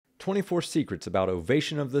24 secrets about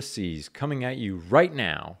Ovation of the Seas coming at you right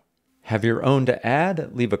now. Have your own to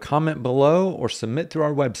add? Leave a comment below or submit through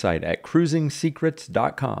our website at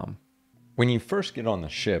cruisingsecrets.com. When you first get on the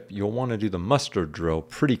ship, you'll want to do the muster drill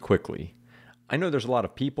pretty quickly. I know there's a lot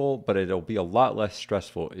of people, but it'll be a lot less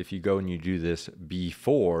stressful if you go and you do this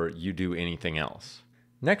before you do anything else.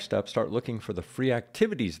 Next up, start looking for the free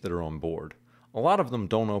activities that are on board. A lot of them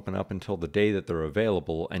don't open up until the day that they're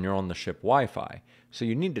available and you're on the ship Wi-Fi, so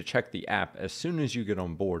you need to check the app as soon as you get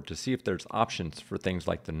on board to see if there's options for things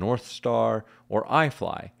like the North Star or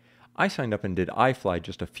iFly. I signed up and did iFly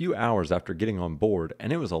just a few hours after getting on board,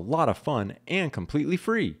 and it was a lot of fun and completely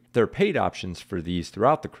free. There are paid options for these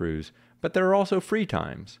throughout the cruise, but there are also free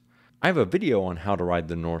times. I have a video on how to ride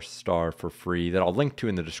the North Star for free that I'll link to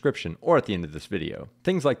in the description or at the end of this video.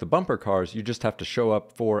 Things like the bumper cars you just have to show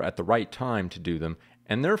up for at the right time to do them,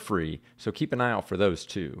 and they're free, so keep an eye out for those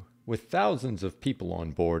too. With thousands of people on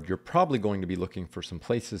board, you're probably going to be looking for some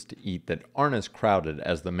places to eat that aren't as crowded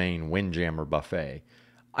as the main Windjammer buffet.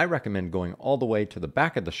 I recommend going all the way to the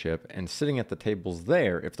back of the ship and sitting at the tables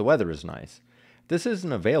there if the weather is nice. This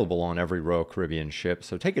isn't available on every Royal Caribbean ship,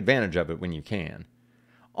 so take advantage of it when you can.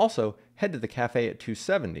 Also, head to the cafe at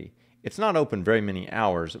 270. It's not open very many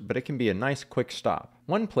hours, but it can be a nice quick stop.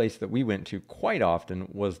 One place that we went to quite often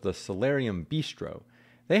was the Solarium Bistro.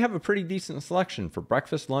 They have a pretty decent selection for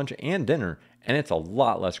breakfast, lunch, and dinner, and it's a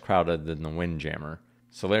lot less crowded than the Windjammer.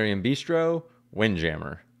 Solarium Bistro,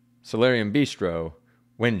 Windjammer. Solarium Bistro,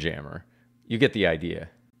 Windjammer. You get the idea.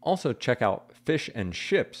 Also check out Fish and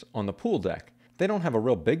Chips on the pool deck. They don't have a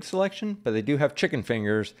real big selection, but they do have chicken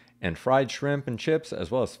fingers and fried shrimp and chips, as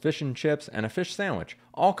well as fish and chips and a fish sandwich,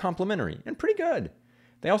 all complimentary and pretty good.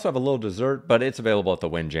 They also have a little dessert, but it's available at the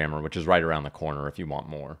Windjammer, which is right around the corner if you want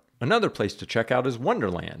more. Another place to check out is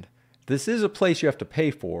Wonderland. This is a place you have to pay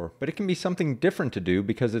for, but it can be something different to do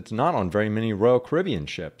because it's not on very many Royal Caribbean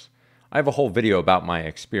ships. I have a whole video about my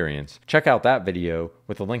experience. Check out that video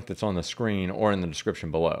with the link that's on the screen or in the description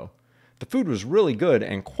below. The food was really good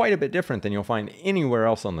and quite a bit different than you'll find anywhere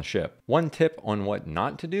else on the ship. One tip on what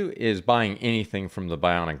not to do is buying anything from the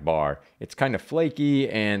Bionic Bar. It's kind of flaky,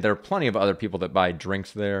 and there are plenty of other people that buy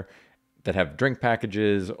drinks there that have drink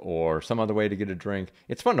packages or some other way to get a drink.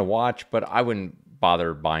 It's fun to watch, but I wouldn't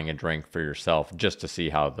bother buying a drink for yourself just to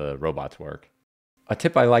see how the robots work. A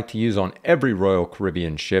tip I like to use on every Royal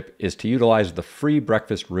Caribbean ship is to utilize the free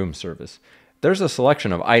breakfast room service. There's a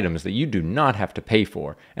selection of items that you do not have to pay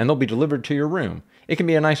for, and they'll be delivered to your room. It can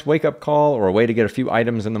be a nice wake-up call or a way to get a few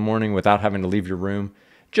items in the morning without having to leave your room.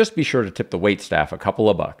 Just be sure to tip the waitstaff a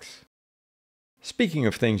couple of bucks. Speaking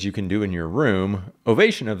of things you can do in your room,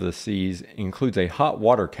 Ovation of the Seas includes a hot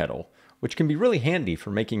water kettle, which can be really handy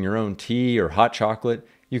for making your own tea or hot chocolate.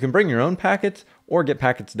 You can bring your own packets or get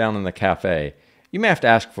packets down in the cafe. You may have to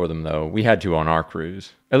ask for them though. We had to on our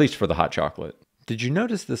cruise, at least for the hot chocolate. Did you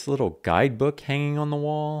notice this little guidebook hanging on the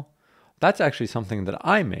wall? That's actually something that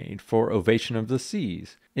I made for Ovation of the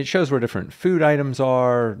Seas. It shows where different food items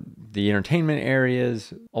are, the entertainment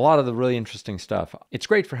areas, a lot of the really interesting stuff. It's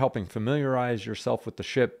great for helping familiarize yourself with the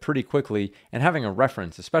ship pretty quickly and having a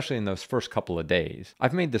reference, especially in those first couple of days.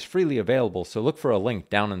 I've made this freely available, so look for a link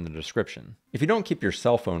down in the description. If you don't keep your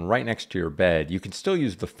cell phone right next to your bed, you can still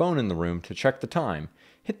use the phone in the room to check the time.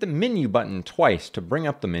 Hit the menu button twice to bring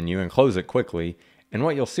up the menu and close it quickly, and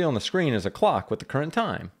what you'll see on the screen is a clock with the current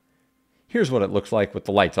time. Here's what it looks like with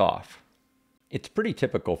the lights off. It's pretty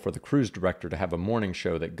typical for the cruise director to have a morning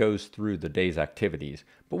show that goes through the day's activities,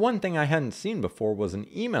 but one thing I hadn't seen before was an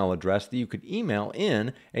email address that you could email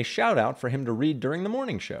in a shout out for him to read during the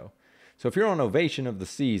morning show. So if you're on Ovation of the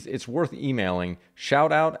Seas, it's worth emailing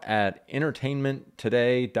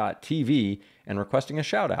shoutout@entertainmenttoday.tv and requesting a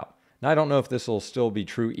shout out. Now, I don't know if this will still be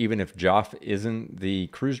true even if Joff isn't the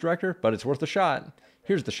cruise director, but it's worth a shot.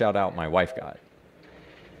 Here's the shout out my wife got.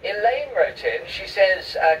 Elaine wrote in, she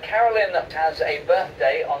says, Carolyn has a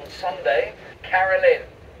birthday on Sunday. Carolyn,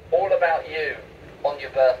 all about you on your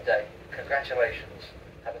birthday. Congratulations.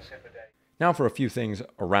 Have a super day. Now for a few things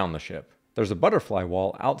around the ship. There's a butterfly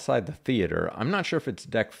wall outside the theater. I'm not sure if it's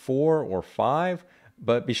deck 4 or 5,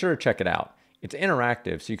 but be sure to check it out. It's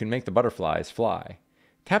interactive, so you can make the butterflies fly.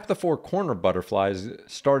 Tap the 4 corner butterflies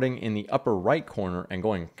starting in the upper right corner and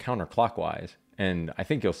going counterclockwise, and I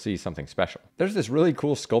think you'll see something special. There's this really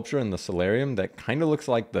cool sculpture in the solarium that kind of looks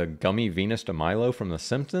like the gummy Venus de Milo from The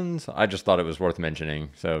Simpsons. I just thought it was worth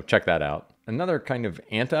mentioning, so check that out. Another kind of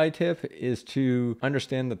anti-tip is to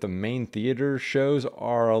understand that the main theater shows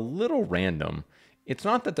are a little random. It's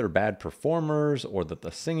not that they're bad performers or that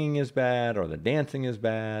the singing is bad or the dancing is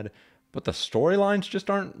bad, but the storylines just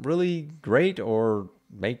aren't really great or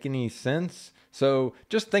make any sense. So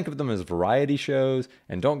just think of them as variety shows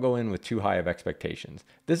and don't go in with too high of expectations.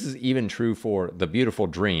 This is even true for The Beautiful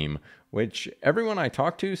Dream, which everyone I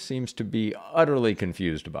talk to seems to be utterly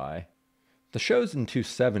confused by. The shows in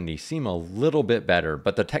 270 seem a little bit better,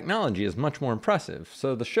 but the technology is much more impressive,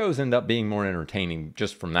 so the shows end up being more entertaining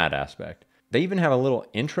just from that aspect. They even have a little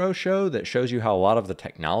intro show that shows you how a lot of the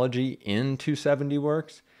technology in 270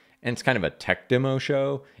 works, and it's kind of a tech demo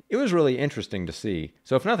show. It was really interesting to see,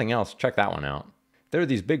 so if nothing else, check that one out. There are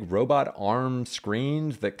these big robot arm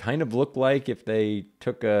screens that kind of look like if they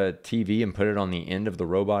took a TV and put it on the end of the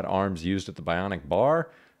robot arms used at the Bionic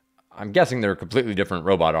Bar. I'm guessing they're completely different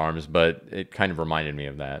robot arms, but it kind of reminded me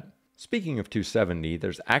of that. Speaking of 270,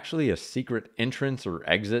 there's actually a secret entrance or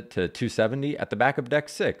exit to 270 at the back of Deck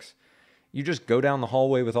 6. You just go down the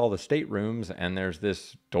hallway with all the staterooms, and there's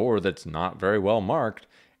this door that's not very well marked,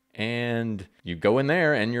 and you go in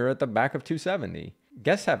there and you're at the back of 270.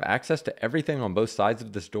 Guests have access to everything on both sides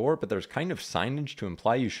of this door, but there's kind of signage to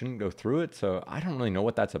imply you shouldn't go through it, so I don't really know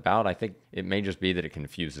what that's about. I think it may just be that it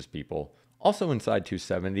confuses people. Also inside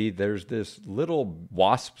 270, there's this little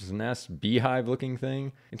wasp's nest beehive looking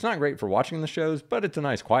thing. It's not great for watching the shows, but it's a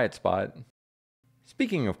nice quiet spot.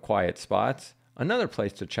 Speaking of quiet spots, another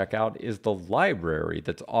place to check out is the library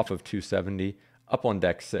that's off of 270 up on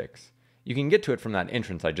Deck 6. You can get to it from that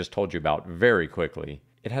entrance I just told you about very quickly.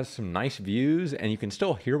 It has some nice views, and you can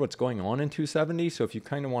still hear what's going on in 270, so if you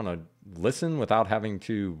kind of want to listen without having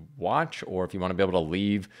to watch, or if you want to be able to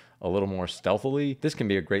leave a little more stealthily, this can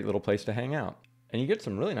be a great little place to hang out. And you get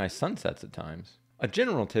some really nice sunsets at times. A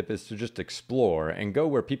general tip is to just explore and go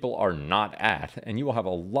where people are not at, and you will have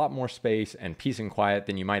a lot more space and peace and quiet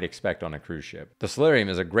than you might expect on a cruise ship. The solarium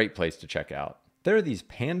is a great place to check out. There are these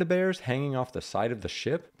panda bears hanging off the side of the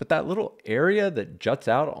ship, but that little area that juts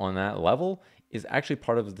out on that level is actually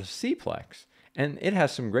part of the Seaplex, and it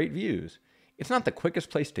has some great views. It's not the quickest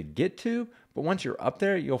place to get to, but once you're up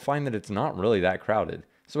there, you'll find that it's not really that crowded.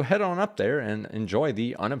 So head on up there and enjoy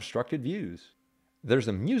the unobstructed views. There's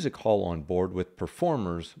a music hall on board with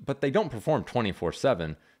performers, but they don't perform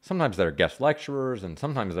 24/7. Sometimes they're guest lecturers, and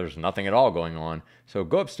sometimes there's nothing at all going on. So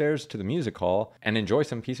go upstairs to the music hall and enjoy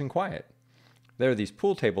some peace and quiet. There are these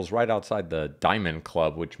pool tables right outside the Diamond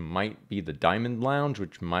Club, which might be the Diamond Lounge,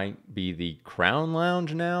 which might be the Crown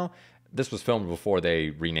Lounge now. This was filmed before they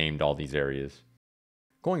renamed all these areas.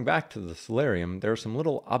 Going back to the solarium, there are some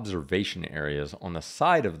little observation areas on the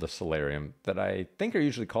side of the solarium that I think are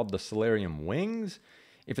usually called the solarium wings.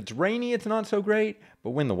 If it's rainy, it's not so great,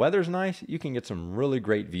 but when the weather's nice, you can get some really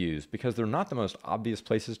great views because they're not the most obvious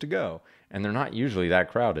places to go, and they're not usually that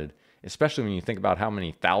crowded, especially when you think about how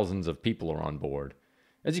many thousands of people are on board.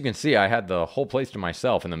 As you can see, I had the whole place to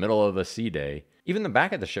myself in the middle of the sea day. Even the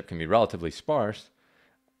back of the ship can be relatively sparse.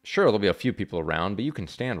 Sure, there'll be a few people around, but you can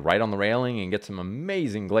stand right on the railing and get some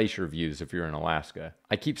amazing glacier views if you're in Alaska.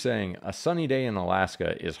 I keep saying, a sunny day in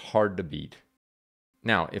Alaska is hard to beat.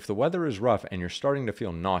 Now, if the weather is rough and you're starting to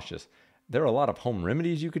feel nauseous, there are a lot of home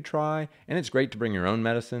remedies you could try, and it's great to bring your own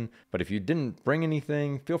medicine, but if you didn't bring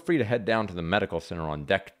anything, feel free to head down to the medical center on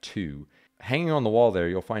Deck 2. Hanging on the wall there,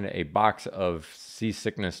 you'll find a box of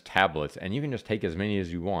seasickness tablets, and you can just take as many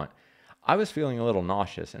as you want. I was feeling a little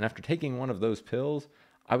nauseous, and after taking one of those pills,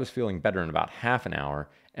 I was feeling better in about half an hour,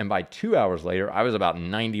 and by 2 hours later, I was about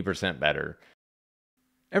 90% better.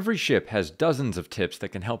 Every ship has dozens of tips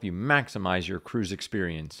that can help you maximize your cruise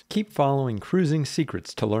experience. Keep following Cruising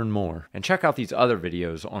Secrets to learn more, and check out these other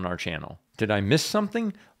videos on our channel. Did I miss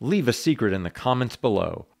something? Leave a secret in the comments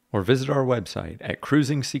below, or visit our website at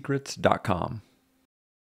cruisingsecrets.com.